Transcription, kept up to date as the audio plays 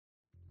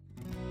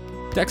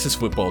Texas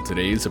Football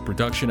Today is a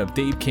production of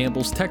Dave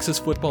Campbell's Texas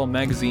Football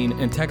Magazine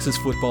and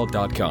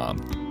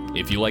TexasFootball.com.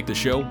 If you like the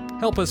show,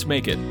 help us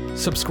make it.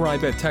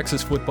 Subscribe at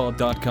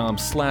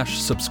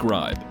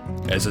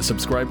TexasFootball.com/subscribe. As a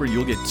subscriber,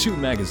 you'll get 2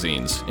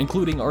 magazines,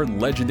 including our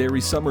legendary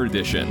summer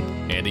edition,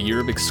 and a year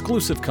of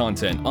exclusive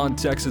content on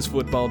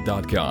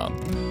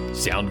TexasFootball.com.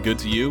 Sound good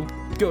to you?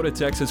 Go to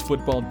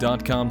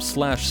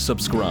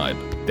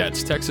TexasFootball.com/subscribe.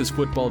 That's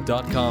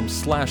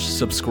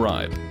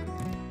TexasFootball.com/subscribe.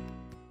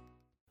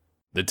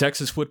 The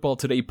Texas Football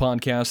Today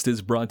podcast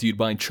is brought to you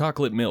by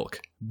Chocolate Milk,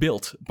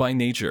 built by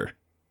nature.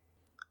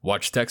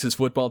 Watch Texas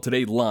Football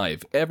Today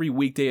live every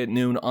weekday at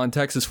noon on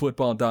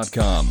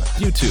TexasFootball.com,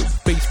 YouTube,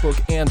 Facebook,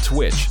 and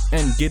Twitch,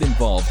 and get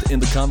involved in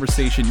the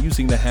conversation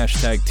using the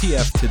hashtag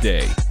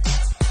TFToday.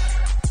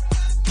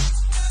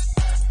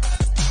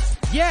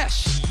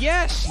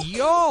 Yes,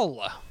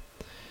 y'all.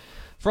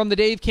 From the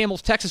Dave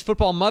Campbell's Texas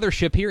Football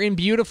Mothership here in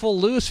beautiful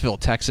Lewisville,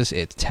 Texas,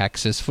 it's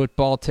Texas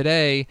Football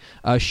Today,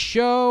 a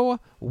show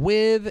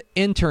with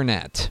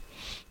internet.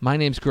 My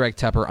name's Greg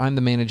Tepper. I'm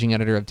the managing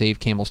editor of Dave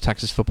Campbell's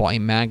Texas Football, a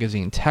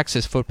magazine,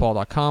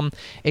 TexasFootball.com,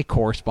 a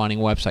corresponding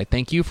website.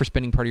 Thank you for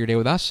spending part of your day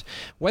with us.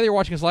 Whether you're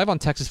watching us live on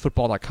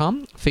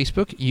TexasFootball.com,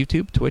 Facebook,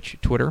 YouTube, Twitch,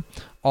 Twitter,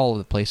 all of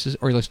the places,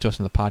 or you listen to us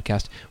on the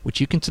podcast,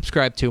 which you can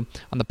subscribe to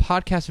on the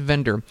podcast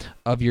vendor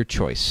of your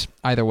choice.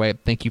 Either way,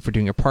 thank you for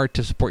doing your part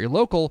to support your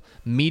local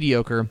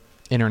mediocre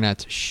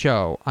internet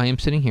show. I am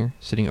sitting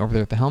over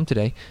there at the helm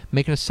today,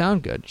 making us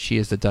sound good. She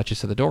is the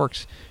Duchess of the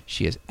Dorks.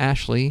 She is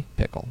Ashley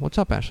Pickle. What's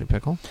up, Ashley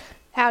Pickle?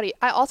 Howdy.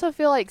 I also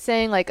feel like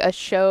saying like a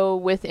show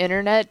with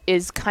internet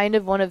is kind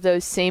of one of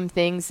those same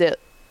things that,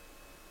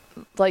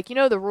 like, you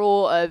know, the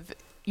rule of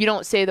you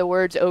don't say the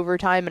words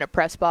overtime in a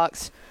press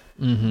box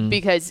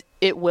because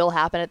it will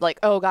happen. It's like,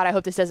 oh God, I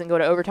hope this doesn't go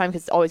to overtime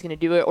because it's always going to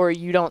do it. Or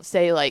you don't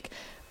say like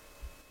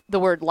the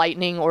word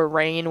lightning or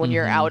rain when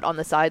you're out on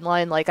the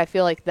sideline. Like, I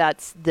feel like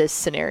that's this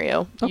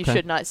scenario. Okay. You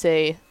should not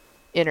say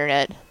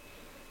internet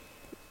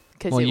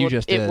because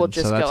it will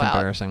just go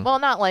out. Well,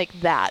 not like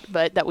that,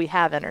 but that we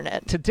have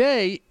internet.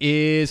 Today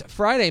is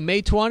Friday,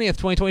 May 20th,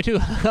 2022.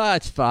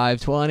 It's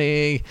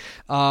 5/20.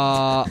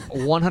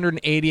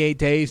 188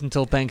 days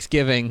until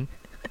Thanksgiving.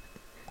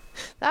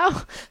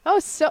 That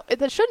was so.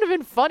 That shouldn't have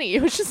been funny.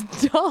 It was just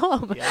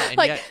dumb.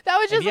 Yeah, that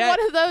was just one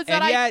of those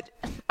that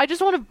I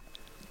just want to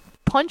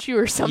punch you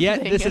or something.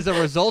 Yet this is a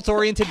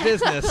results-oriented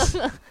business.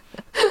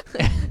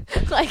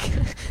 Like,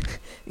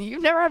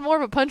 you've never had more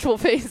of a punchable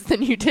face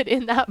than you did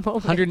in that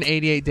moment.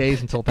 188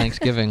 days until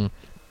Thanksgiving.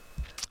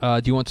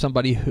 Do you want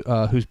somebody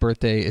whose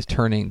birthday is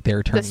turning?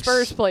 The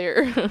Spurs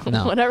player.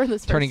 No. Whatever the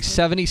Spurs turning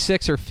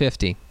 76 or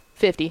 50?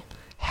 50.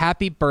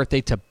 Happy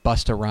birthday to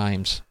Busta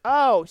Rhymes.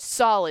 Oh,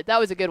 solid. That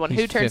was a good one.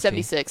 He's Who turned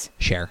 50. 76?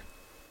 Cher.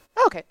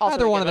 Okay. Also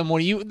either one of them.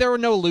 There were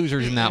no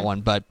losers in that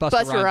one, but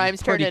Busta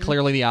Rhymes pretty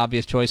clearly the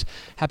obvious choice.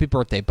 Happy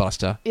birthday,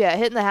 Busta. Yeah,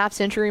 hitting the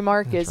half-century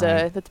mark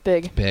that's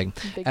big. Big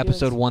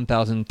episode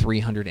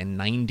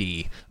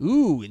 1,390.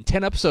 Ooh, in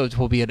 10 episodes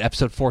we'll be at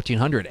episode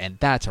 1,400, and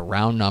that's a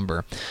round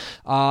number.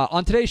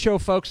 On today's show,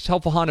 folks,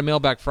 Helpful Honda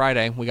Mailbag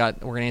Friday. We're going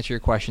to answer your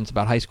questions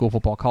about high school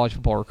football, college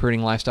football,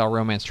 recruiting, lifestyle,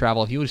 romance,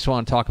 travel. If you just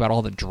want to talk about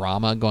all the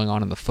drama going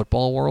on in the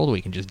football world,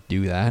 we can just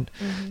do that.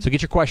 So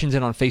get your questions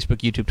in on Facebook,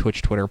 YouTube,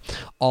 Twitch, Twitter,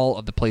 all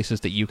of the places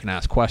that you can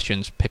ask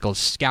questions. Pickle's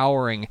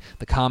scouring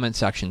the comment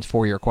sections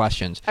for your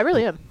questions. I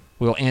really am.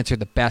 We will answer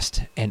the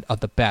best and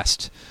of the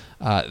best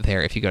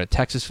there. If you go to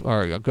Texas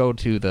or go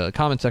to the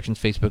comment sections,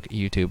 Facebook,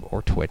 YouTube,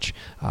 or Twitch,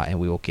 and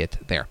we will get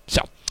there.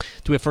 So,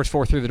 do we have first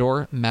 4 through the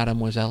door,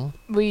 Mademoiselle?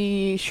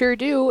 We sure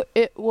do.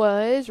 It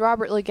was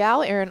Robert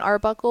Legal, Aaron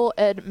Arbuckle,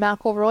 Ed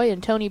McElroy,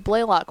 and Tony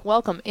Blaylock.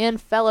 Welcome in,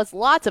 fellas.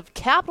 Lots of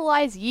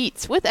capitalized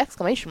yeets with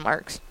exclamation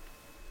marks.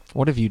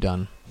 What have you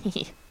done?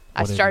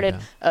 I started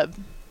a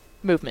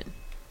movement.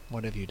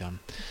 What have you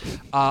done?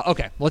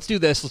 Okay, let's do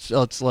this.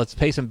 Let's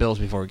pay some bills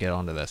before we get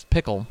onto this.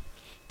 Pickle,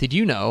 did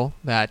you know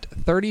that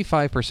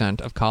 35%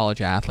 of college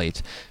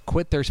athletes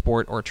quit their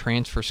sport or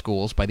transfer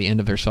schools by the end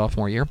of their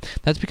sophomore year?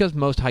 That's because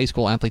most high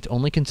school athletes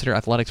only consider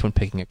athletics when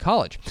picking a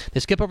college. They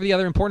skip over the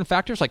other important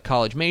factors like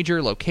college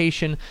major,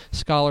 location,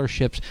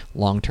 scholarships,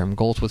 long-term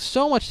goals. With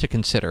so much to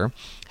consider,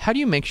 how do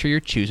you make sure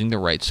you're choosing the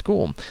right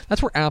school?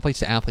 That's where Athletes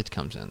to Athletes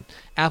comes in.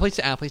 Athletes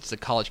to Athletes is a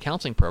college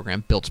counseling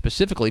program built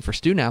specifically for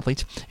student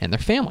athletes and their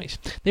families.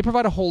 They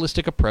provide a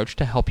holistic approach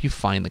to help you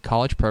find the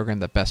college program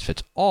that best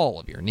fits all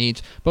of your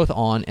needs, both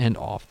on and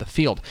off the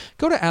field.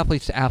 Go to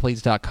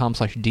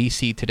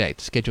athletesToathletes.com/DC today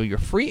to schedule your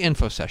free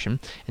info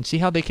session and see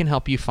how they can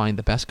help you find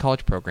the best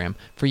college program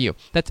for you.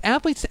 That's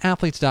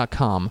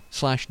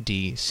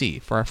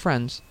athletesToathletes.com/DC for our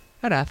friends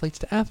at Athletes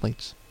to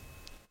Athletes.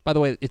 By the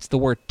way, it's the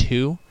word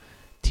to.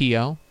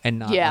 T-O, and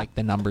not like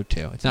the number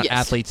 2. It's not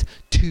athletes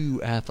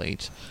to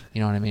athletes.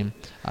 You know what I mean?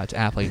 It's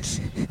athletes.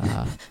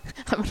 I'm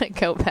gonna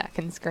go back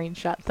and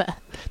screenshot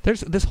that. There's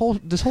this whole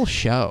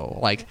show.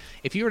 Like,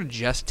 if you were to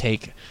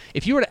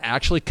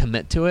actually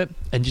commit to it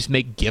and just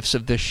make GIFs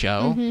of this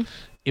show,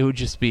 it would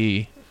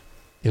be.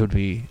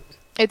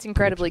 It's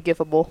incredibly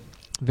gifable.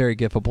 Very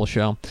gifable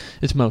show.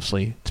 It's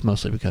mostly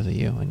because of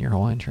you and your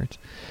Hawaiian shirts.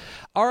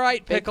 All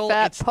right, Big Pickle.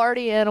 fat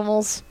party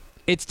animals.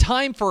 It's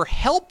time for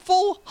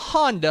Helpful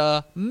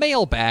Honda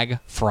Mailbag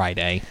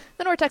Friday.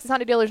 The North Texas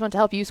Honda dealers want to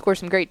help you score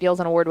some great deals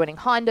on award-winning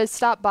Hondas.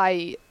 Stop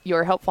by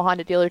your Helpful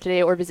Honda dealer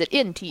today or visit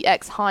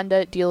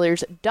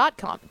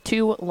ntxhondadealers.com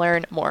to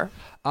learn more.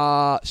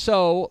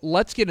 So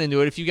let's get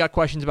into it. If you got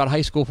questions about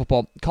high school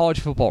football,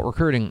 college football,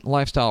 recruiting,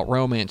 lifestyle,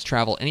 romance,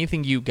 travel,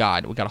 anything you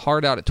got, we got a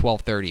hard out at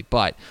 12:30,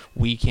 but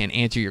we can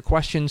answer your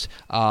questions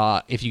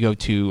if you go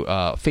to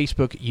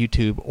Facebook,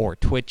 YouTube, or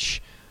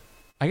Twitch.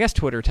 I guess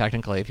Twitter,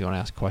 technically, if you want to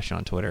ask a question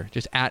on Twitter.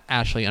 Just at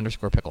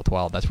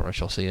Ashley_Pickle12. That's where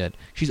she'll see it.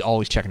 She's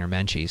always checking her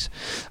menchies.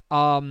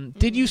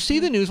 Did you see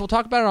the news? We'll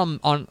talk about it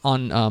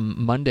on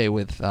Monday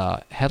with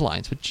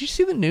headlines. But did you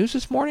see the news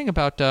this morning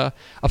about a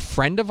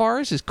friend of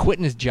ours is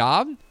quitting his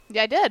job?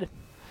 Yeah, I did.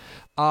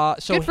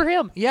 So Good for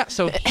him. Yeah,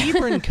 so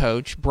Hebron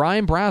coach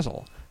Brian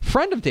Brazel,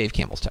 friend of Dave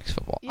Campbell's Texas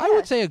Football. I Yeah.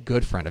 would say a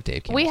good friend of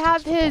Dave Campbell's We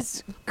have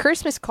Texas Football. his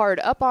Christmas card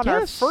up on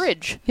our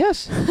fridge.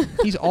 Yes,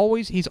 he's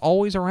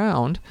always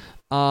around.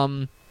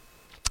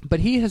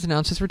 But he has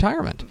announced his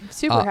retirement.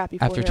 Super happy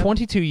for after him.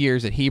 22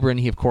 years at Hebron,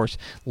 he of course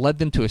led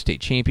them to a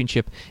state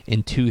championship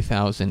in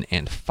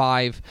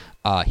 2005.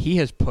 He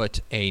has put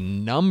a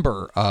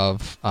number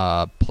of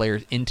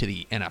players into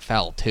the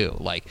NFL too.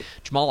 Like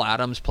Jamal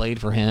Adams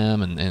played for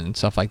him and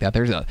stuff like that.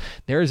 There's a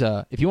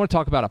if you want to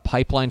talk about a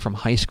pipeline from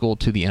high school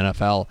to the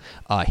NFL,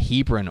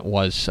 Hebron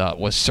is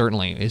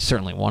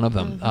certainly one of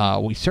them.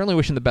 We certainly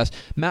wish him the best.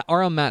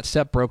 Our own Matt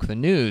Sepp broke the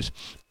news.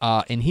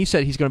 And he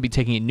said he's going to be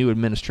taking a new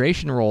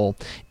administration role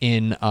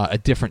in a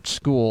different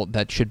school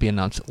that should be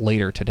announced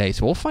later today.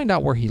 So we'll find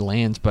out where he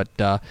lands. But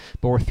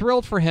we're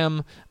thrilled for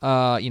him.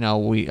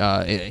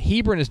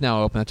 Hebron is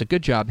now open. That's a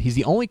good job. He's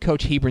the only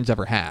coach Hebron's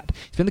ever had.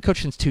 He's been the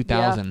coach since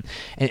 2000.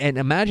 Yeah. And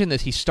imagine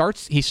this: he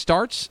starts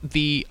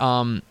the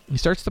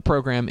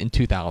program in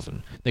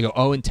 2000. They go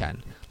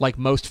 0-10. Like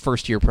most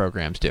first-year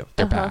programs do.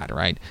 They're bad,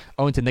 right?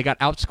 0-10. They got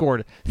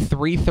outscored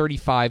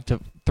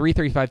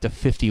 335 to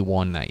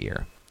 51 that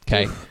year.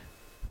 Okay,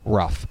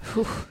 rough.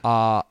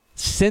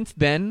 Since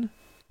then,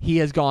 he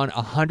has gone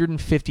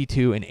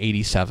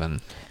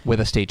 152-87 with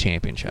a state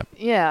championship.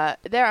 Yeah,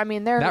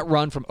 that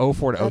run from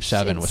 04 to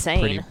 07 was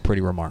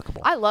pretty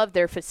remarkable. I love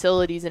their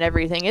facilities and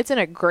everything. It's in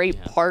a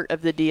great part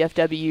of the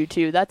DFW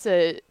too. That's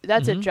a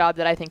job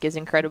that I think is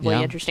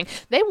incredibly interesting.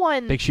 They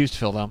won big shoes to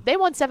fill though. They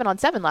won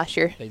 7-on-7 last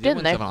year.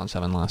 Didn't they?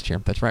 7-on-7 last year.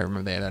 That's right.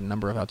 Remember they had a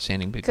number of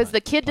outstanding big. Because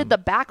the kid did the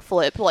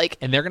backflip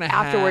and they're gonna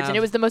afterwards, and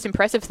it was the most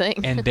impressive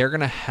thing. And they're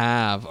gonna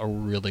have a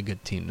really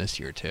good team this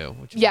year too.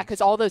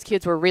 Because all those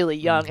kids were really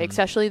young,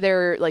 especially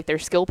their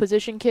skill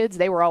position kids.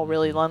 They were all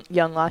really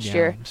young last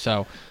year.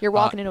 So you're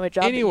walking into a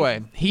job.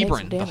 Anyway,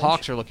 Hebron, the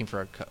Hawks are looking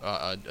for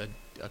a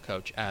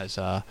coach as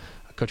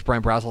Coach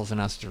Brian Brazel has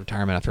announced his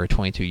retirement after a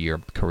 22-year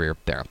career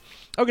there.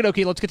 Okie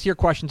dokie, let's get to your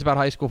questions about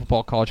high school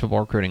football, college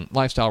football recruiting,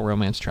 lifestyle,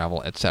 romance,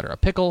 travel, etc.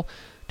 Pickle,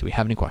 do we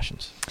have any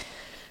questions?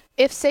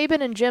 If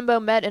Saban and Jimbo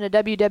met in a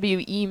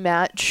WWE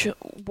match,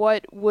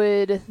 what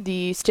would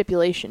the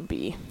stipulation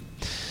be?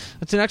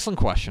 That's an excellent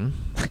question.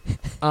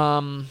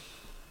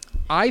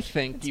 I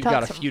think you've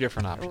got a few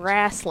different options.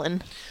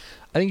 Wrestling.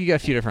 I think you got a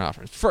few different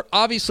options.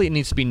 Obviously, it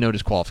needs to be no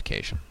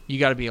disqualification. You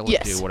got to be able to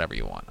do whatever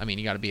you want. I mean,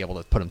 you got to be able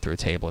to put them through a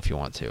table if you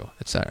want to,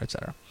 et cetera, et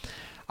cetera.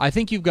 I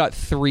think you've got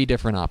three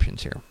different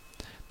options here.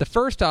 The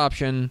first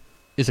option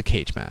is a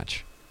cage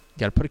match.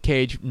 You got to put a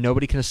cage.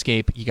 Nobody can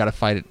escape. You got to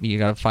fight it. You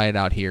got to fight it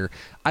out here.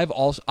 I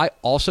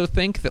also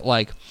think that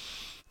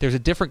there's a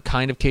different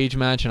kind of cage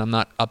match, and I'm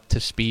not up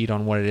to speed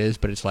on what it is,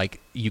 but it's like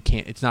you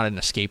can't. It's not an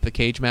escape the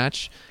cage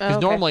match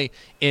because normally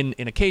in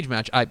a cage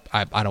match, I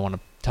don't want to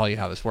tell you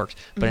how this works,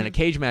 but in a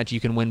cage match, you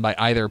can win by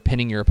either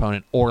pinning your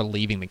opponent or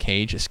leaving the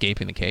cage,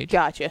 escaping the cage.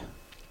 Gotcha.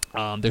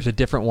 There's a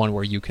different one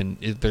where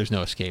there's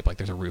no escape, like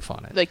there's a roof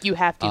on it. Like you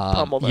have to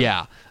pummel them.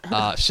 Yeah.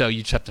 So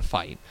you just have to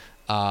fight.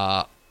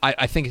 I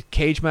think a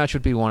cage match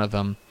would be one of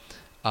them.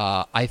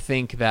 I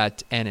think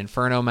that an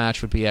Inferno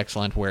match would be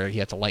excellent, where you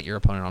have to light your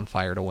opponent on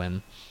fire to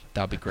win.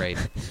 That would be great.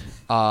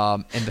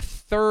 And the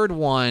third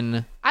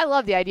one... I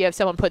love the idea of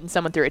someone putting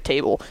someone through a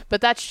table,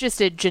 but that's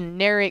just a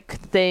generic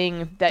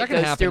thing that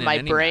goes through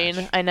my brain.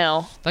 Match. I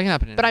know. That can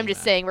happen but I'm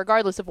just saying,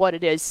 regardless of what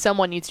it is,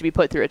 someone needs to be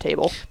put through a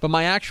table. But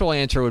my actual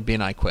answer would be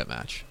an I Quit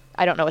match.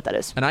 I don't know what that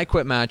is. An I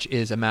Quit match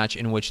is a match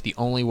in which the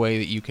only way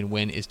that you can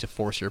win is to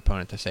force your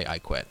opponent to say, I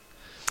quit.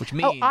 Which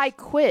means... Oh, I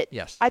quit.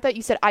 Yes. I thought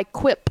you said I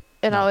quip.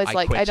 And no, I was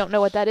like, quit. I don't know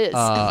what that is.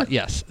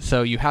 Yes.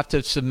 So you have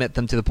to submit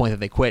them to the point that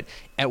they quit,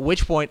 at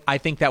which point I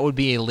think that would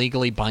be a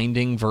legally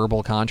binding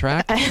verbal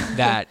contract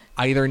that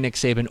either Nick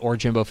Saban or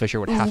Jimbo Fisher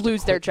would have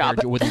lose to their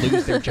job. would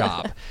lose their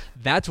job.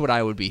 That's what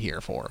I would be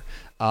here for.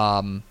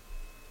 I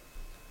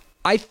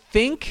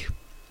think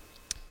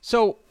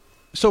so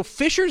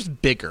Fisher's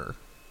bigger.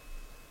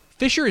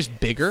 Fisher is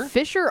bigger.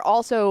 Fisher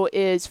also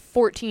is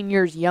 14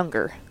 years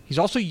younger. He's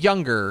also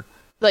younger.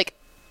 Like,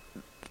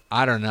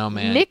 I don't know,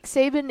 man. Nick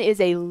Saban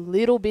is a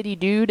little bitty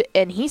dude,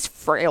 and he's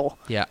frail.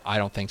 Yeah, I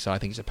don't think so. I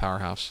think he's a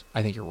powerhouse.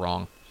 I think you're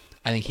wrong.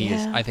 I think he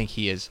is. I think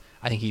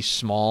he's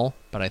small,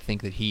 but I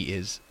think that he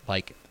is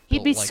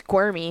He'd be like,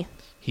 squirmy.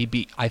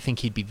 I think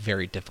he'd be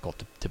very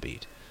difficult to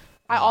beat.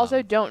 I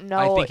also don't know.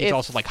 I think he's if,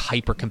 also like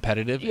hyper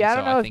competitive. Yeah, I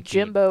don't know if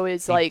Jimbo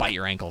is he'd like bite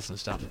your ankles and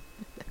stuff.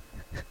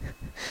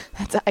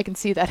 I can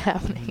see that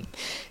happening.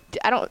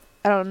 I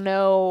don't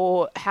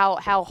know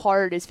how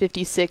hard is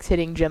 56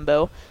 hitting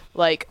Jimbo.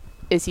 Like,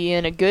 is he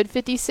in a good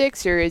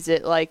 56 or is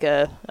it like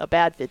a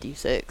bad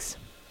 56?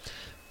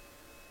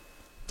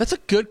 That's a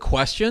good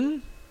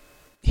question.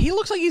 He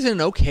looks like he's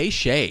in okay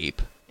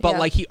shape, but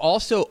like he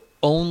also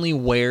only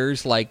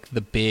wears like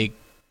the big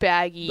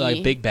baggy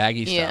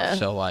stuff.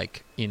 So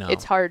like,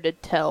 it's hard to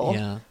tell.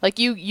 Yeah. Like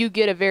you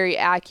get a very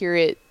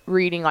accurate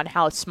reading on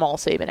how small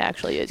Saban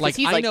actually is, because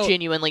he's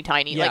genuinely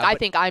tiny. Yeah, I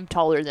think I'm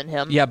taller than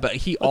him. Yeah, but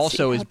he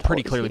also is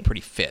pretty clearly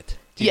pretty fit.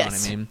 Do you know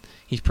what I mean?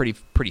 He's pretty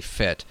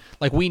fit.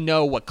 Like, we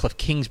know what Cliff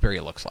Kingsbury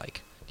looks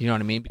like. Do you know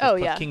what I mean? Because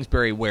Cliff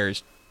Kingsbury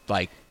wears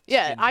like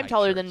I'm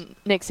taller than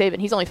Nick Saban.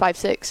 He's only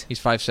 5'6". He's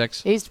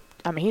 5'6". He's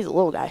a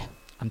little guy.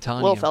 I'm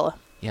telling little you. fella.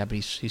 Yeah, but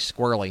he's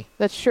squirrely.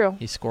 That's true.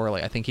 He's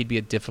squirrely. I think he'd be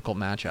a difficult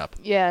matchup.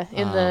 Yeah,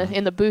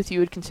 in the booth you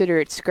would consider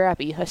it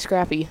a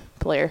scrappy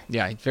player.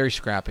 Yeah, he's very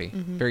scrappy.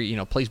 Mm-hmm.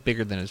 Very, plays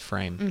bigger than his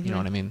frame. Mm-hmm. You know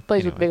what I mean?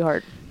 Plays with big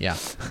heart. Yeah.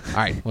 All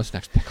right, what's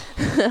next,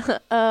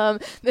 Pickle?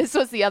 This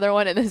was the other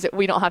one, and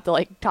we don't have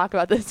to talk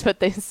about this, but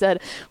they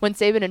said when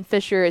Saban and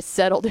Fisher is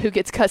settled, who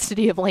gets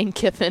custody of Lane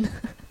Kiffin?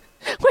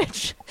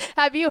 Which,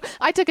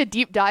 I took a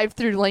deep dive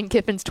through Lane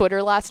Kiffin's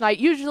Twitter last night.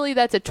 Usually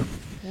that's a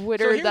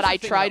Twitter that I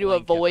try to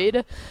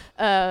avoid.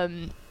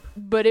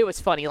 But it was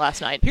funny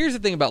last night. Here's the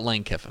thing about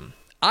Lane Kiffin.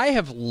 I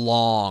have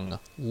long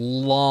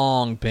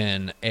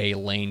been a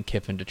Lane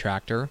Kiffin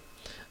detractor.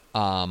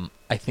 I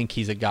think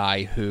he's a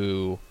guy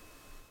who,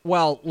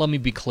 well, let me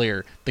be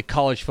clear. The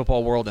college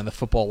football world and the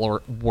football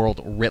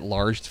world writ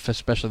large,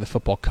 especially the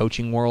football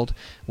coaching world,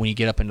 when you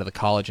get up into the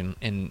college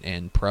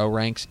and pro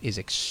ranks, is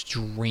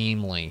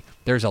extremely,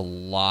 there's a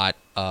lot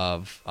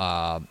of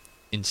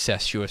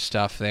incestuous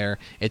stuff there.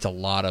 It's a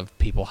lot of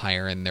people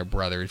hiring their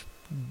brother's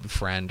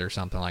friend or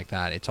something like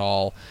that. It's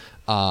all,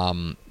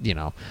 what's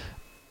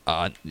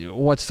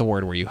the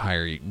word where you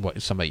hire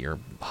somebody you're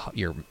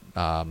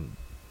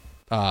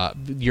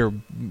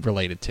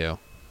related to?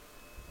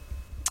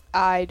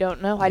 I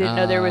don't know. I didn't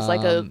know there was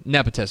like a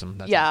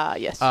nepotism.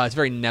 Yes. It's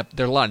very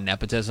there's a lot of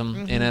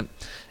nepotism in it.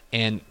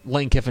 And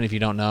Lane Kiffin, if you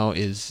don't know,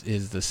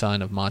 is the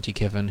son of Monty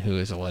Kiffin, who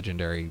is a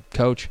legendary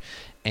coach.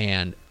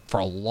 And for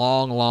a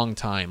long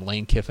time,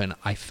 Lane Kiffin,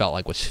 I felt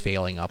like, was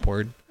failing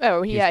upward.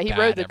 Oh, yeah, he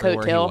rode the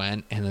coattail. He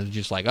went, and it was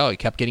just like, he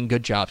kept getting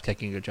good jobs,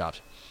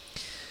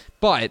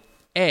 But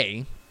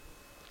I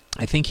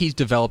think he's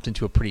developed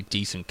into a pretty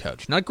decent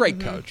coach. Not a great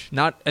coach,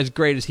 not as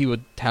great as he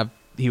would have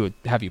you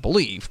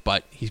believe,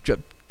 but he's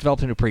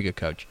developed into a pretty good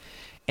coach.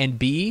 And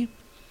B,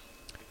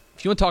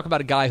 if you want to talk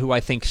about a guy who I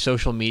think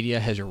social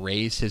media has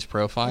raised his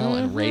profile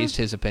and raised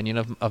his opinion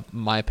of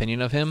my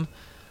opinion of him,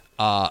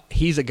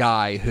 he's a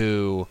guy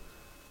who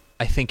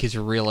I think is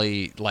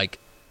really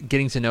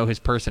getting to know his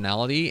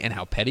personality and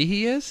how petty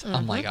he is.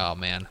 I'm like, oh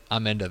man,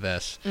 I'm into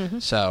this.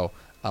 So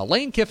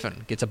Lane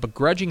Kiffin gets a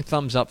begrudging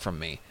thumbs up from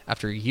me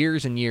after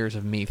years and years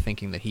of me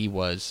thinking that he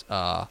was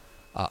a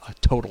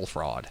total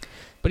fraud.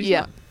 But he's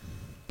not.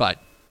 But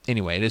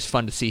anyway, it is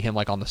fun to see him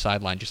on the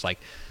sideline just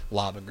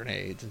lobbing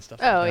grenades and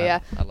stuff like that. Oh, yeah.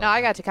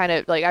 I got to kind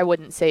of, I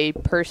wouldn't say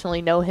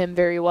personally know him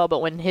very well,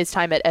 but when his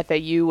time at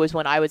FAU was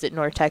when I was at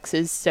North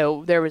Texas,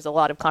 so there was a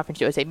lot of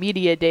Conference USA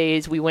media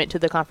days. We went to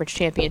the conference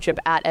championship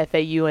at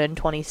FAU in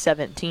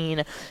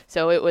 2017,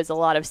 so it was a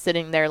lot of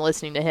sitting there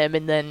listening to him,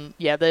 and then,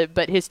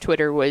 but his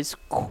Twitter was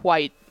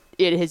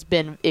it has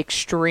been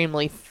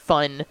extremely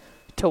fun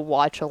to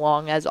watch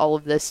along as all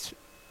of this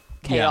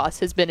chaos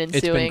has been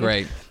ensuing. It's been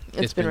great.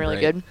 It's been really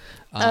good.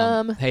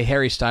 Hey,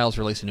 Harry Styles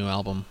released a new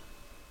album.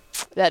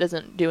 That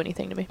doesn't do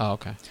anything to me. Oh,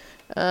 okay.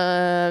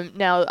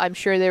 Now, I'm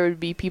sure there would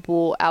be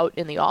people out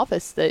in the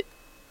office that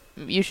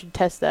you should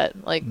test that.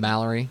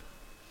 Mallory?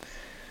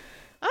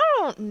 I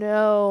don't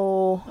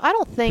know. I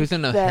don't think who's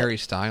into Harry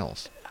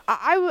Styles?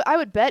 I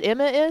would bet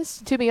Emma is,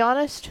 to be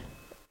honest.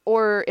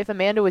 Or if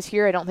Amanda was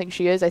here, I don't think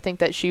she is. I think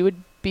that she would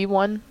be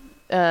one.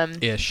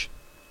 Ish,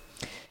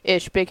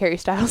 big Harry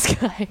Styles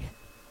guy.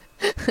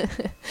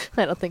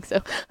 I don't think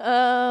so.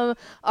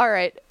 All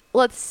right.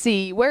 Let's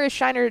see. Where is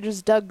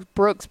Shiner's Doug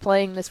Brooks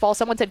playing this fall?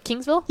 Someone said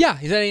Kingsville? Yeah,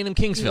 he's at A&M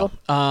Kingsville.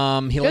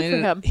 Good for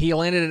him. He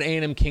landed at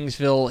A&M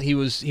Kingsville. He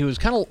was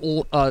kind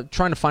of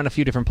trying to find a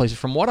few different places.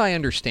 From what I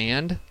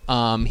understand,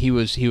 he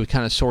was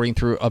kind of sorting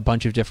through a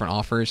bunch of different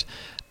offers.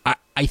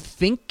 I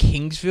think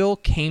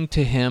Kingsville came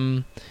to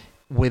him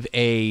with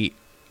a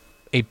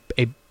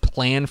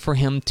plan for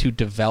him to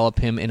develop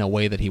him in a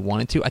way that he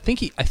wanted to. I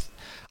think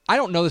I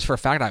don't know this for a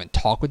fact. I haven't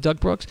talked with Doug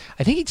Brooks.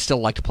 I think he'd still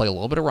like to play a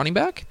little bit of running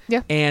back.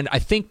 Yeah. And I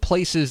think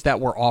places that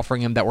were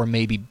offering him that were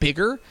maybe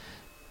bigger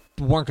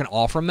weren't going to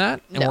offer him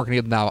that and weren't going to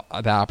give him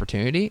that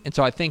opportunity. And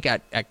so I think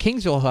at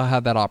Kingsville he'll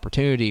have that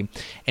opportunity.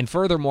 And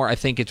furthermore, I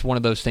think it's one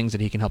of those things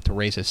that he can help to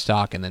raise his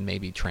stock and then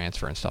maybe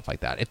transfer and stuff like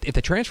that. If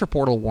the transfer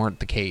portal weren't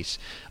the case,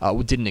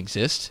 didn't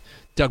exist,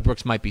 Doug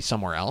Brooks might be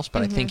somewhere else,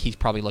 but I think he's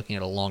probably looking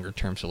at a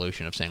longer-term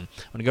solution of saying,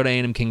 I'm going to go to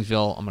A&M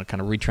Kingsville, I'm going to kind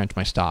of retrench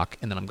my stock,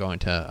 and then I'm going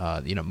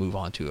to move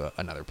on to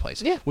another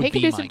place. Yeah, Would he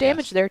can be do my some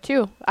damage guess. there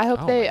too. I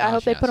hope Oh they my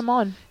gosh, put yes. him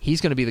on.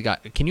 He's going to be the guy.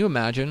 Can you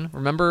imagine?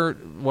 Remember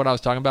what I was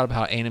talking about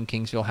how A&M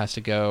Kingsville has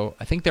to go?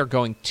 I think they're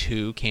going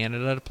to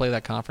Canada to play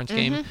that conference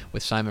game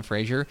with Simon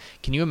Fraser.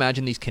 Can you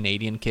imagine these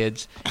Canadian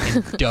kids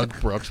and Doug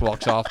Brooks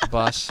walks off the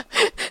bus?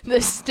 The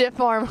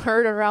stiff arm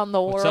heard around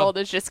the What's world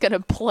up? is just going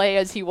to play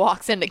as he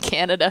walks into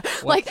Canada.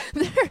 Like,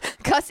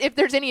 if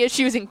there's any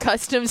issues in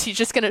customs, he's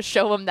just going to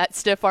show him that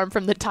stiff arm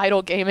from the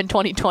title game in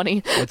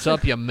 2020. What's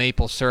up, you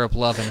maple syrup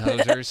loving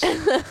hosers?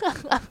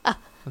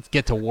 Let's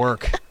get to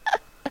work.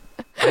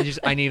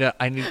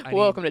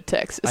 Welcome to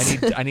Texas.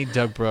 I need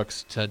Doug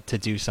Brooks to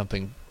do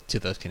something to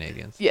those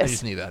Canadians. Yes. I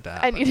just need that to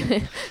I happen.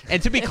 need. And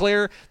to be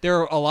clear, there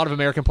are a lot of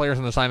American players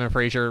on the Simon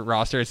Fraser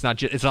roster. It's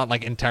not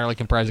like entirely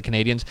comprised of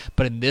Canadians,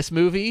 but in this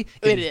movie,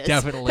 It it's is.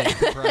 definitely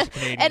comprised of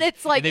Canadians. And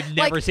it's like, and they've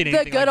never like seen the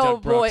anything good like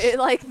old Doug Brooks. boy,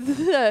 like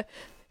the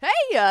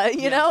hey,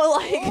 you know,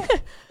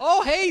 like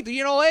Oh, hey,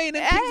 hey, and the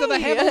Kings of the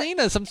Hey.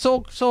 Javelinas. I'm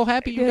so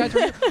happy you guys are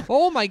here.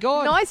 Oh my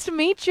God. nice to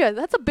meet you.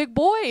 That's a big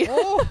boy.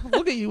 Oh,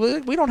 look at you.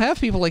 We don't have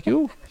people like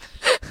you.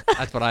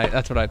 That's what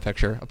I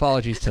picture.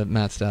 Apologies to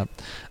Matt Stepp.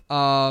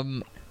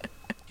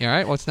 You all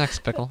right? What's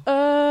next, Pickle?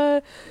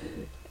 Are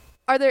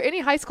there any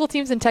high school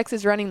teams in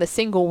Texas running the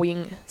single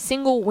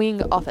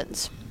wing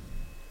offense?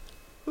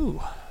 Ooh.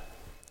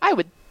 I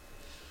would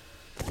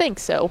think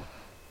so.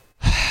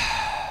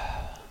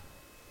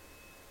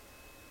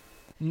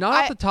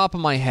 Not off the top of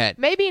my head.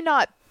 Maybe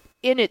not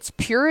in its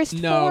purest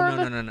No,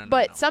 form, no,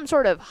 but no. some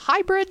sort of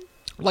hybrid.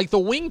 Like the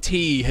wing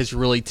tee has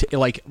really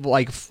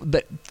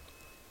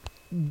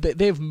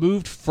they've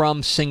moved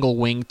from single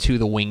wing to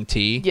the wing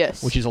tee,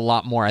 Yes. which is a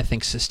lot more, I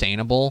think,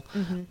 sustainable.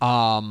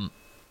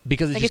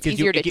 Because it I think just it's gives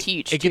easier you to it, gi-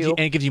 teach, it gives you, too.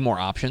 and it gives you more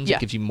options. Yeah.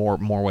 It gives you more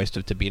ways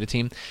to beat a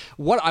team.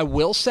 What I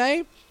will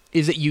say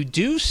is that you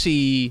do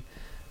see,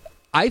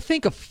 I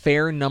think, a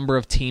fair number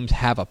of teams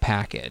have a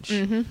package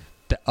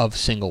of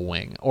single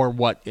wing, or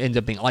what ends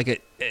up being like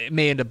it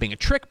may end up being a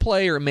trick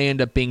play, or it may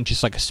end up being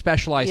just like a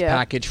specialized Yeah.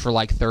 package for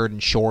like third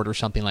and short or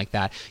something like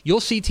that. You'll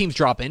see teams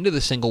drop into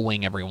the single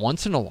wing every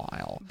once in a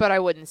while. But I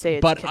wouldn't say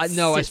it's But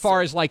no, as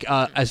far as like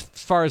a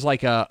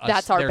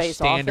That's our their base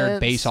standard offense.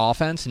 base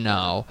offense,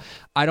 no,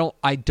 I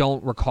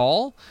don't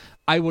recall.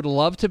 I would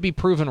love to be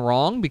proven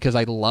wrong because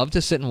I'd love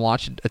to sit and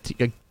watch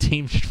a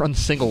team just run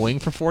single wing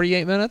for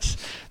 48 minutes.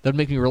 That'd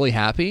make me really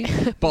happy.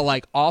 But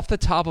like off the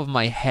top of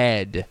my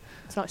head,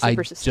 it's not I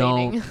super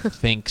sustaining. don't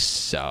think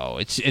so.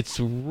 It's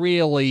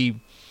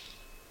really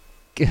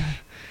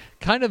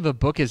kind of the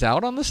book is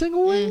out on the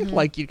single wing.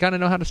 Like you kind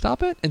of know how to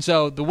stop it, and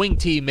so the wing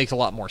tee makes a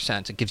lot more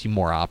sense. It gives you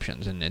more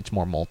options and it's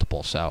more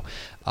multiple. So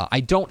I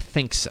don't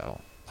think so.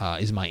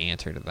 Is my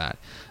answer to that.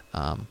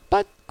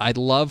 But I'd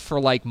love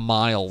for like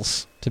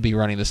Miles to be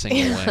running the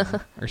single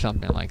wing or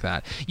something like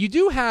that. You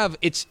do have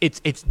it's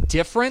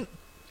different,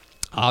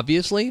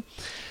 obviously.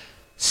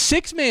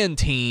 6-man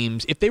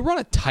teams, if they run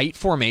a tight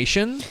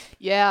formation,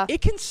 Yeah.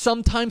 it can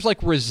sometimes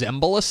like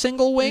resemble a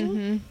single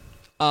wing.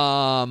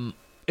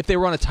 If they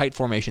run a tight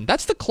formation,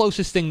 that's the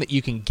closest thing that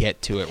you can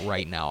get to it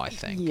right now, I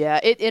think. Yeah.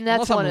 And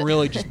that's Unless one. I'm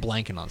really just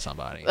blanking on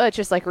somebody. It's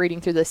just like reading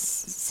through the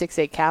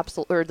 6-8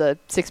 capsule or the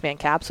 6-man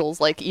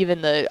capsules. Like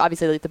even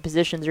obviously like the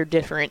positions are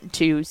different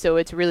too, so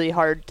it's really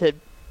hard to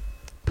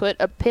put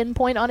a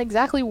pinpoint on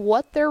exactly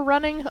what they're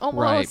running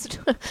almost.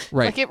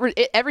 Right.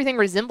 Like everything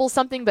resembles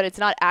something, but it's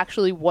not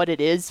actually what it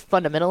is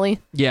fundamentally.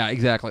 Yeah,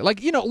 exactly.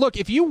 Like, look,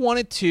 if you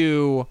wanted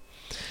to...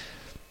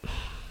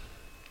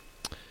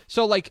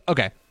 So, like,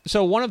 okay.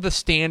 So one of the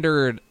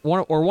standard...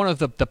 one of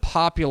the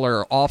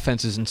popular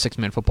offenses in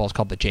 6-man football is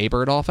called the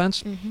Jaybird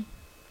offense.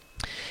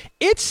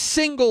 It's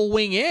single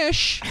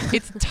wing-ish.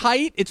 It's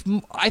tight.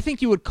 I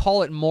think you would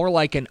call it more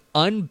like an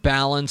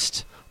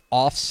unbalanced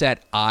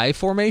offset I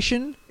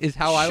formation is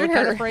how I would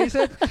kind of Sure. phrase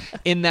it,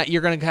 in that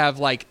you're going to have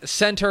like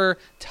center,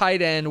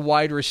 tight end,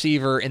 wide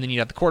receiver, and then you'd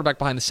have the quarterback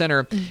behind the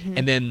center,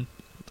 and then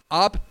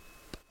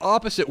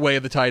opposite way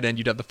of the tight end,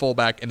 you'd have the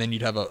fullback, and then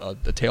you'd have a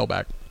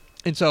tailback.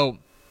 And so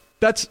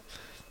that's,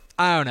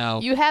 I don't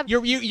know. You have-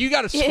 you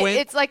got to squint.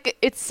 It's like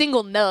it's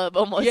single nub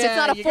almost. Yeah, it's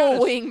not a you full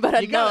gotta- wing, but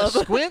a you gotta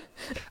nub. squint,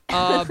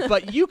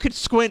 but you could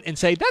squint and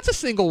say that's a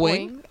single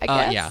wing. Wing, I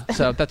guess. Yeah,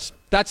 so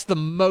that's the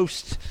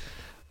most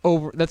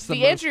over. That's the The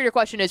most, answer to your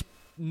question is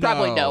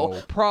probably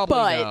no. Probably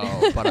but-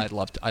 no. But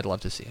I'd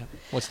love to see it.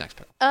 What's next,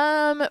 Pickle?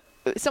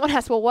 Someone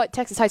asked, well, what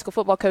Texas high school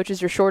football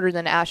coaches are shorter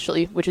than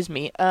Ashley, which is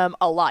me? A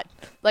lot.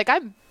 Like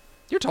I'm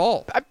You're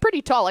tall.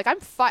 pretty tall. Like I'm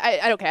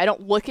okay, I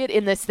don't look it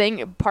in this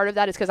thing. Part of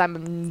that is because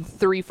I'm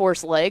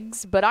 3/4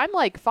 legs, but I'm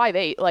like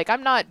 5'8". Like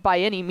I'm not by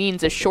any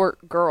means a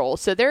short girl.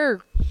 So there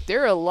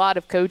are a lot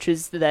of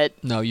coaches that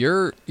No,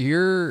 you're.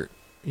 You're.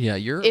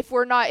 if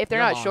they're not You're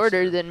a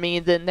shorter monster. than me,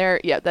 then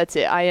that's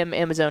it. I am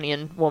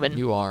Amazonian woman.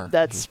 You are.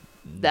 That's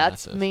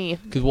Massive. me.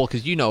 Because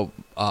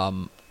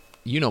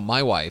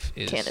my wife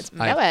is. Candace, I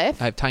my have,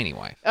 wife. I have tiny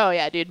wife. Oh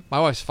yeah, dude. My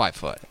wife's 5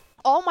 foot.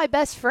 all my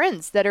best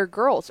friends that are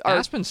girls are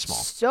Aspen's small.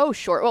 so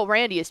short. Well,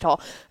 Randy is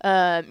tall.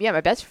 Yeah,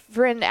 my best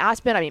friend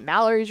Aspen. I mean,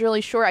 Mallory's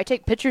really short. I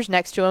take pictures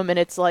next to him, and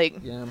it's like,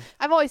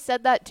 I've always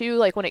said that too.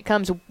 Like when it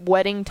comes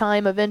wedding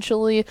time,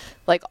 eventually,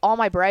 like all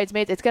my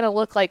bridesmaids, it's gonna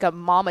look like a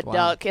mama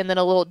duck and then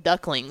a little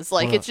ducklings.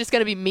 Like it's just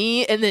gonna be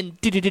me, and then.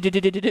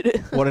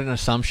 What an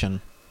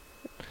assumption.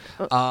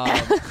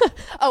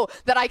 Oh,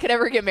 that I could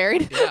ever get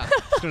married? Yeah,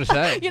 I was going to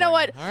say. You know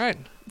what? All right.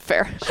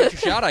 Fair. Shoot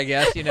your shot, I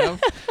guess,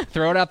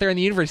 Throw it out there in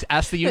the universe.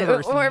 Ask the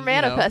universe. We're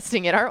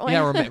manifesting it, aren't we?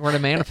 Yeah, we're going to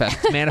manifest.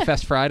 It's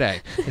Manifest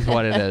Friday is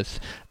what it is.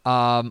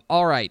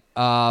 All right.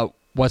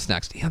 What's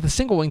next? Yeah, the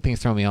single wing thing is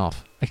throwing me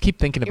off. I keep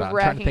thinking about it. You're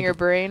racking your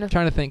brain.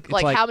 Trying to think. It's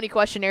like, how many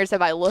questionnaires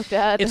have I looked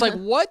at? It's like,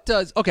 what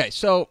does... Okay,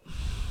 so...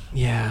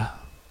 Yeah.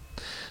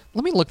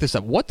 Let me look this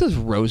up. What does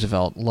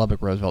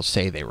Lubbock Roosevelt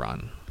say they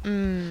run?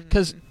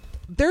 Because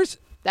there's...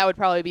 That would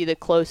probably be the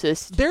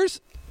closest.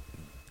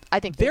 I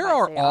think there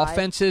are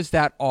offenses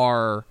that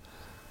are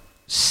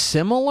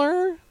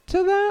similar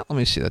to that. Let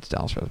me see. That's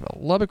Dallas Roosevelt.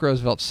 Lubbock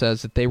Roosevelt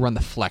says that they run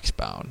the flex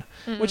bone,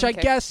 which I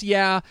guess,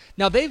 yeah.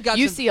 Now they've got.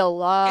 You see a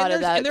lot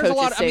of that. And there's a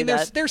lot. I mean,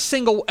 there's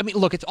single. I mean,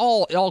 look, it's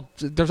all.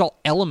 There's all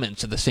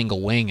elements of the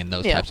single wing in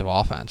those types of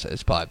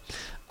offenses. But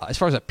as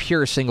far as a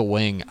pure single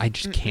wing, I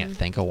just can't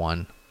think of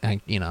one.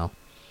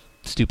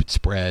 Stupid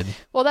spread.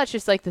 Well, that's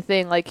just like the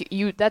thing. Like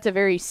that's a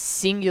very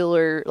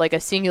singular thing. Like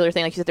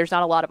you said, there's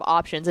not a lot of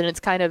options, and it's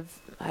kind of,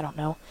 I don't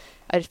know.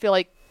 I just feel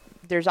like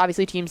there's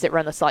obviously teams that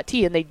run the slot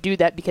T, and they do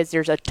that because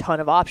there's a ton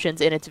of options,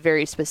 and it's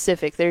very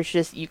specific. There's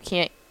just you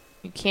can't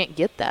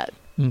get that.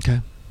 Okay.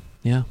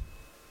 Yeah.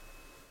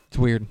 It's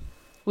weird.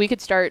 We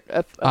could start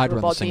a I'd run the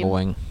football single team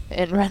wing.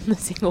 and run the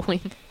single wing.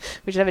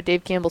 We should have a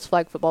Dave Campbell's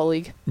Flag Football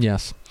League.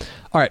 Yes.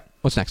 All right.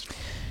 What's next?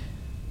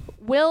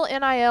 Will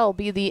NIL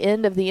be the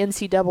end of the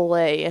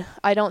NCAA?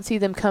 I don't see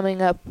them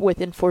coming up with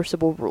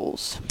enforceable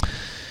rules.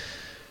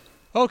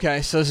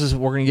 Okay, so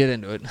we're going to get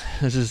into it.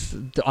 This is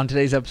on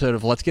today's episode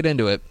of Let's Get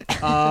Into It.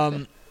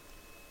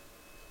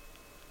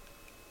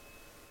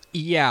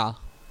 Yeah.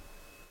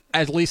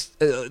 At least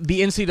the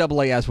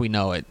NCAA as we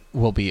know it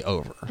will be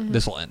over.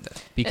 This will end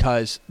it.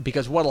 Because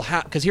what'll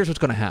happen, because here's what's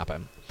going to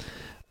happen.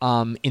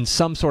 In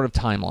some sort of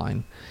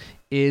timeline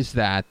is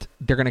that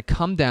they're going to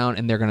come down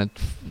and they're going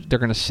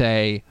to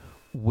say,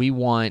 we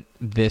want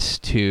this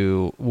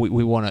to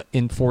we want to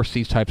enforce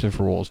these types of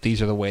rules.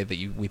 These are the way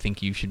that we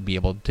think you should be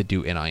able to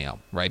do NIL,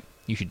 right?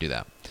 You should do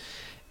that.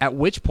 At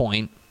which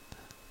point,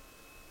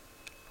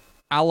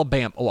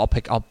 Alabama. Oh, I'll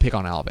pick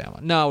on Alabama.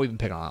 No, we've been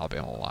picking on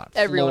Alabama a lot.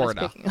 Everyone's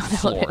picking on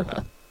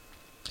Alabama.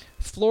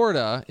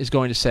 Florida is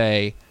going to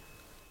say,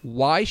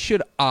 why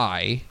should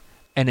I,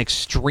 an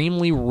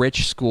extremely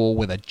rich school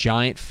with a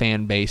giant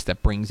fan base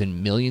that brings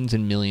in millions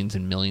and millions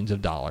and millions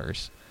of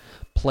dollars,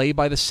 play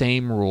by the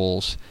same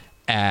rules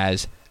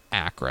as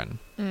Akron?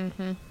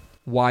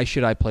 Why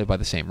should I play by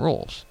the same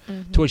rules?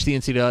 To which the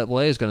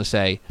NCAA is going to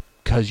say,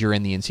 because you're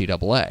in the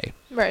NCAA.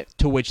 Right.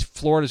 To which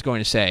Florida is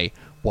going to say,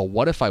 well,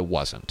 what if I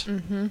wasn't?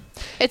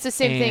 It's the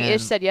same thing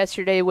Ish said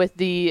yesterday with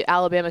the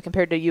Alabama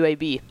compared to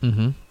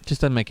UAB.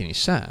 Just doesn't make any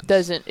sense.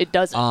 It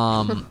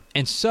doesn't.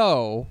 And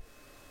so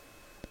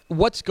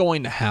what's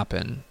going to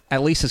happen,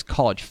 at least as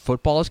college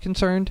football is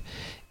concerned,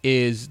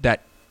 is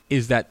that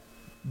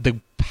the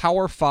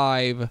Power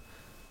Five,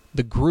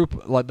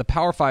 the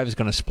Power Five is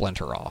going to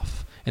splinter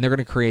off, and they're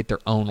going to create their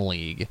own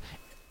league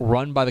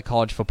run by the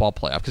College Football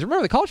Playoff. Because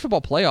remember, the College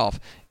Football Playoff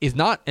is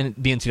not in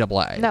the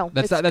NCAA. No,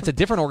 that's a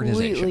different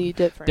organization. Completely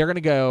different. They're going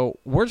to go.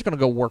 We're just going to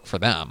go work for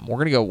them.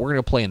 We're going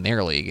to play in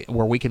their league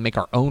where we can make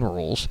our own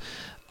rules.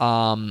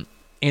 And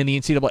the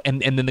NCAA,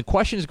 and then the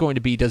question is going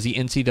to be: does the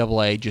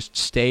NCAA just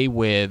stay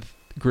with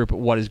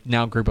what is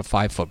now Group of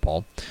Five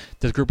football?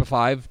 Does Group of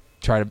Five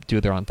try to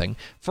do their own thing?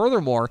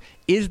 Furthermore,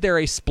 is there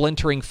a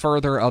splintering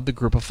further of the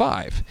Group of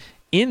Five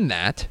in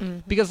that?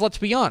 Because let's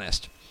be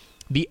honest,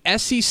 the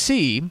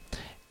SEC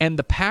and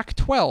the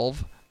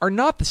Pac-12 are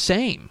not the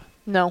same.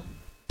 No.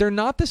 They're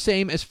not the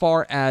same as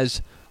far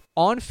as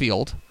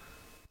on-field.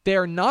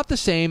 They're not the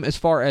same as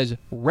far as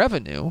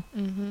revenue.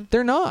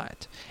 They're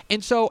not.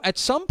 And so at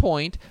some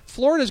point,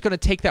 Florida's going to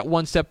take that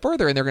one step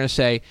further, and they're going to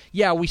say,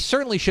 yeah, we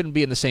certainly shouldn't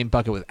be in the same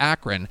bucket with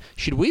Akron.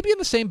 Should we be in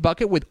the same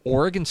bucket with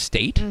Oregon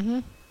State?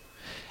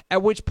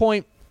 At which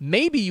point,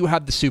 maybe you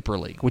have the Super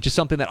League, which is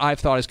something that I've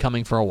thought is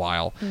coming for a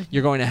while.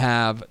 You're going to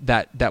have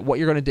that what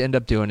you're going to end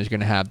up doing is you're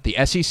going to have the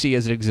SEC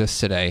as it exists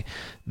today.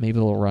 Maybe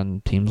they'll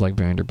run teams like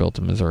Vanderbilt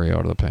and Missouri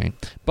out of the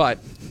paint. But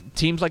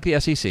teams like the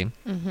SEC,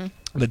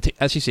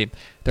 SEC,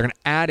 they're going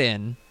to add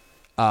in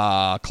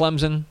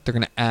Clemson. They're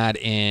going to add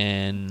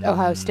in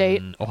Ohio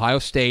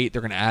State.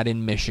 They're going to add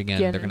in Michigan.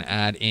 They're going to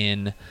add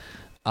in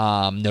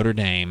Notre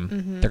Dame.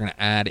 They're going to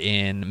add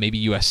in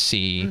maybe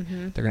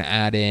USC. They're going to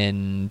add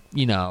in,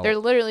 They're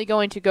literally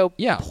going to go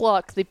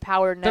pluck the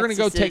power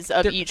nexuses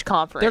of each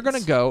conference. They're going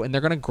to go and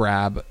they're going to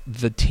grab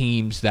the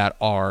teams that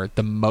are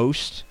the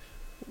most,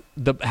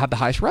 have the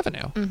highest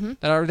revenue.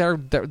 They're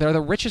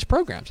the richest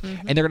programs.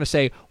 And they're going to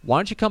say, why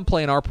don't you come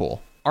play in our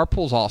pool? Our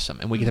pool's awesome,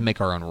 and we get to make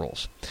our own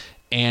rules.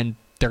 And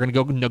they're going to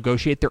go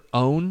negotiate their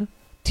own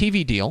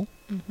TV deal.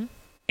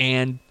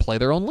 and play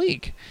their own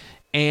league,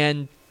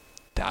 and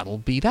that'll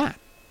be that.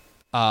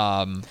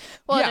 Well,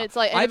 yeah, and it's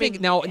like, I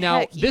think now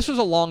this was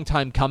a long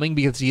time coming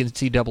because the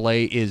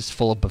NCAA is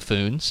full of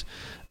buffoons.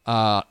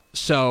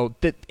 So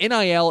the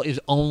NIL is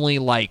only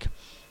like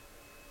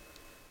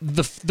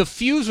the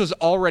fuse was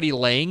already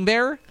laying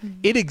there.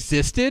 It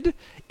existed.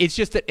 It's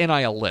just that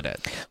NIL lit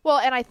it. Well,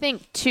 and I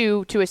think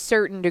to a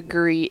certain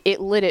degree, it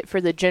lit it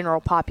for the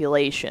general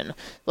population.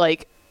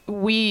 Like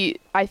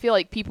I feel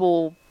like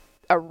people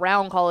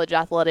around college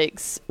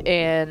athletics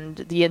and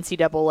the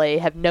NCAA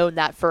have known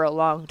that for a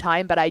long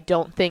time, but I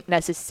don't think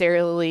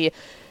necessarily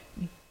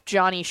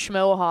Johnny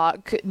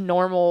Schmohawk,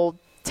 normal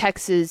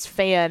Texas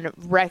fan,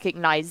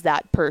 recognized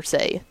that per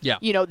se. Yeah.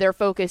 You know, they're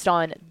focused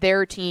on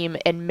their team,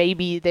 and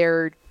maybe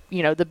they're,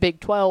 the Big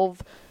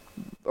 12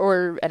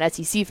 or an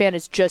SEC fan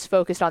is just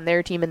focused on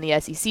their team in the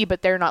SEC,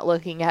 but they're not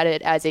looking at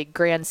it as a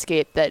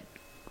grandscape that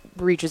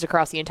reaches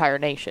across the entire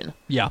nation.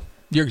 Yeah,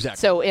 you're exactly.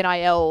 So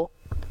NIL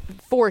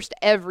forced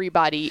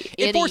everybody.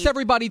 It forced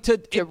everybody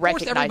to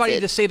recognize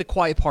it. to say the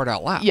quiet part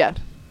out loud. Yeah.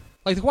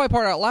 Like the quiet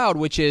part out loud,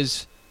 which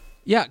is,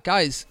 yeah,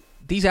 guys,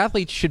 these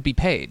athletes should be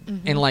paid,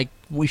 and like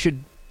we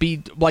should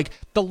be like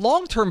the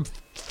long-term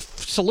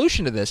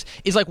solution to this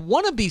is like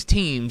one of these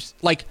teams,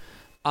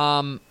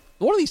 one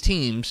of these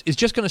teams is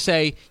just going to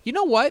say, you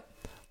know what,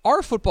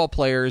 our football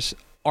players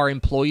are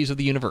employees of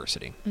the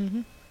university.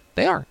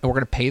 They are, and we're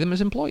going to pay them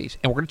as employees,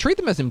 and we're going to treat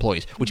them as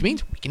employees, which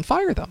means we can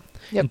fire them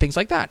and things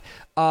like that.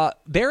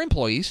 They're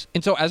employees,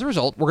 and so as a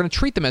result, we're going to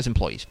treat them as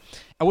employees.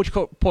 At which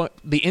point,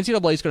 the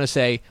NCAA is going to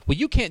say, "Well,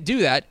 you can't do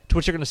that." To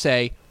which they're going to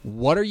say,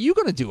 "What are you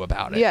going to do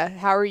about it?" Yeah,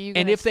 how are you?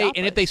 And if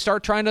they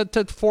start trying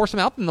to force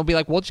them out, then they'll be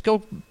like, "Well, just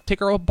go take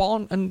our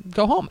ball and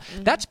go home."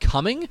 That's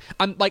coming.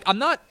 I'm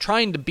not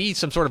trying to be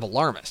some sort of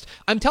alarmist.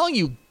 I'm telling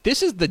you,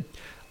 this is the.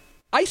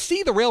 I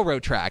see the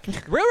railroad track.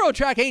 The railroad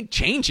track ain't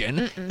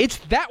changing. It's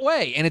that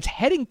way, and it's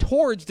heading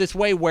towards this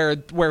way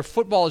where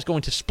football is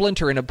going to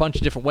splinter in a bunch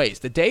of different ways.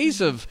 The days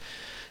of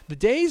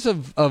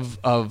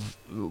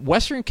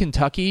Western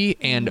Kentucky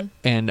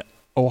and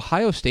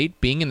Ohio State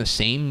being in the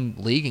same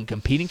league and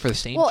competing for the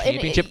same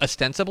championship,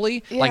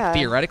 ostensibly, like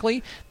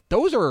theoretically,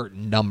 those are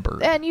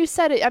numbered. And you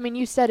said it. I mean,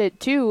 you said it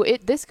too.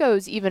 This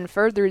goes even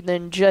further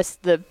than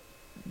just the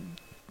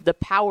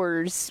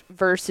powers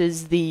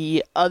versus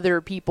the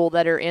other people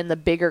that are in the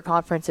bigger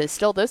conferences.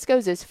 Still, this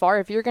goes as far.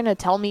 If you're going to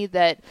tell me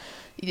that,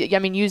 I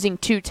mean, using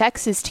two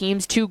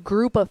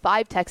group of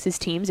 5 Texas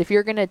teams, if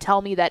you're going to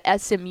tell me that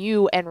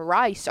SMU and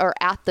Rice are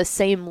at the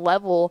same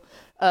level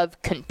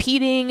of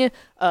competing,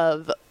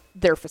 of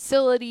their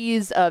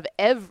facilities, of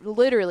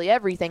literally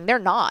everything, they're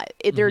not.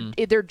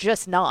 They're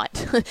just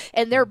not.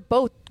 And they're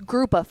both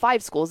group of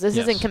 5 schools. This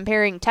isn't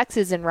comparing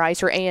Texas and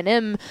Rice or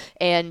A&M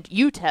and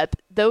UTEP.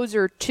 Those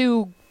are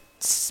 2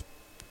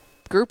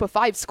 group of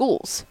 5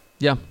 schools.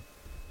 Yeah,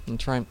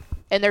 that's right.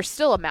 And there's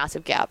still a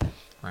massive gap.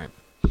 Right.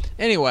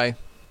 Anyway,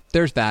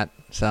 there's that.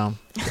 So,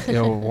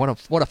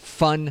 what a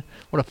fun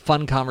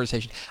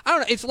conversation. I don't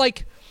know. It's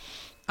like,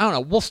 I don't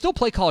know. We'll still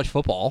play college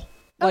football.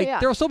 There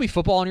will still be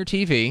football on your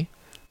TV.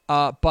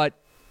 But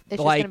it's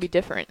just going to be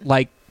different.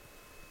 Like,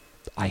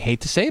 I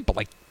hate to say it, but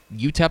like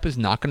UTEP is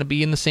not going to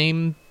be in the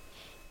same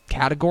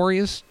category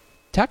as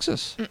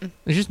Texas.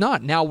 It's just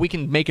not. Now we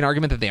can make an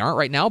argument that they aren't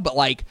right now, but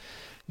like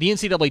the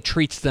NCAA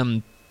treats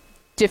them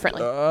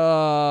differently.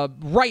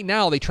 Right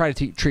now, they try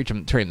to treat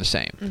them the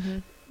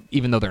same,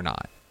 even though they're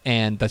not,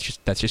 and that's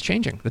just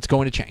changing. That's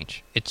going to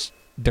change.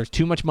 There's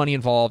too much money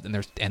involved,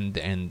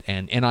 and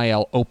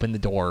NIL opened the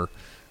door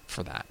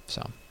for that.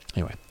 So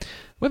anyway.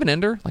 We have an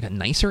ender, like a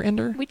nicer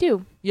ender. We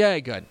do. Yeah,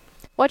 good.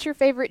 What's your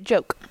favorite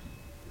joke?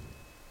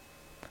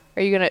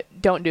 Are you gonna?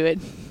 Don't do it.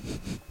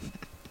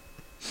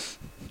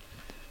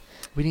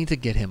 We need to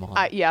get him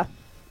on. Yeah.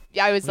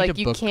 I was like,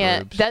 you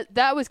can't. Grooves.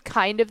 That was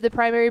kind of the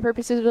primary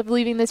purposes of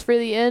leaving this for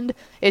the end,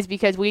 is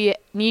because we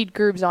need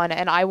Grooves on,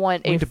 and I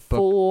want a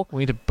full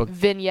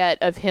vignette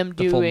of him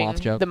doing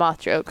the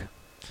moth joke.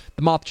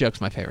 The moth joke's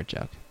my favorite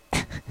joke.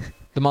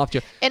 The moth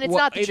joke, and it's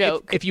not the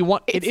joke. If you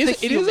want, it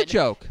is a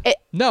joke.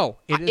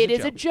 It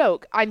is a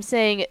joke. I'm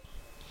saying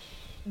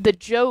the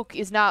joke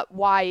is not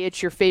why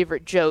it's your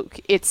favorite joke.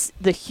 It's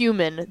the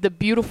human, the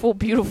beautiful,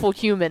 beautiful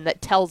human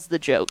that tells the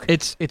joke.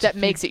 It's that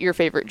makes it your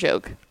favorite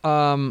joke.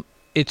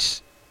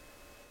 It's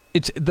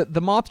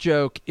the moth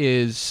joke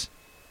is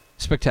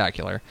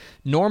spectacular.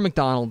 Norm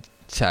Macdonald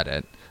said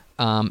it.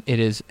 It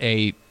is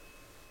a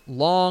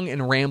long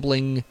and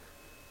rambling,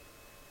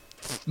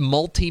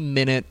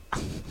 multi-minute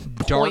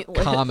dark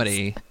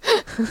comedy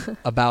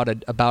about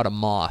a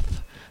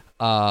moth.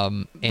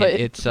 And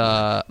it's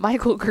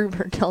Michael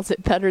Gruber tells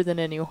it better than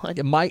anyone.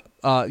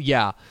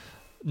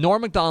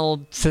 Norm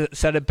Macdonald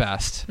said it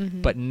best,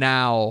 but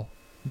now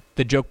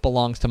the joke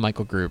belongs to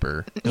Michael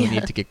Gruber. We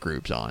need to get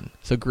Groobs on.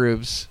 So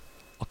Groobs,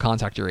 I'll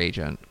contact your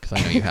agent, because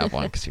I know you have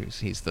one, because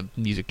he's the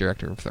music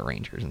director for the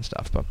Rangers and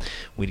stuff, but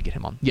we need to get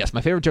him on. Yes,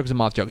 my favorite joke is a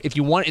moth joke. If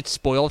you want it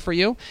spoiled for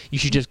you, you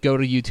should just go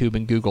to YouTube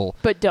and Google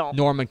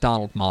Norm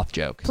Macdonald moth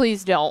joke.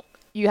 Please don't.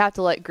 You have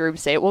to let Groobs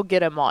say it. We'll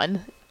get him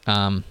on.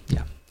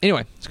 Yeah.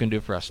 Anyway, it's going to do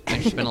it for us.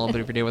 Thanks for spending a little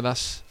bit of your day with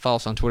us. Follow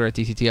us on Twitter at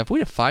DTTF. We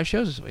have 5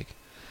 shows this week.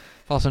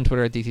 Follow us on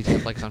Twitter at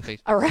DTTF. Like us on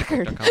Facebook. A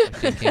record.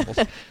 Dave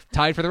Campbell's.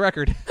 Tied for the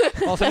record.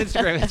 Follow us on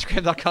Instagram.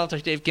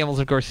 Instagram.com/Dave Campbell's.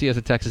 Of course, see us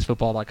at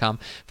TexasFootball.com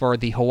for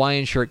the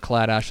Hawaiian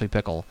shirt-clad Ashley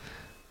Pickle.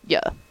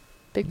 Yeah.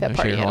 Big fat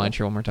party Share your Hawaiian animals.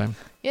 shirt one more time.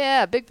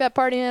 Yeah, big fat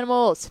party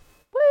animals.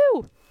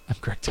 Woo! I'm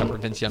Greg Tupper.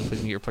 Vince Young,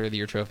 please meet your Player of the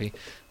Year trophy.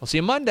 We'll see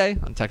you Monday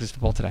on Texas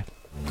Football Today.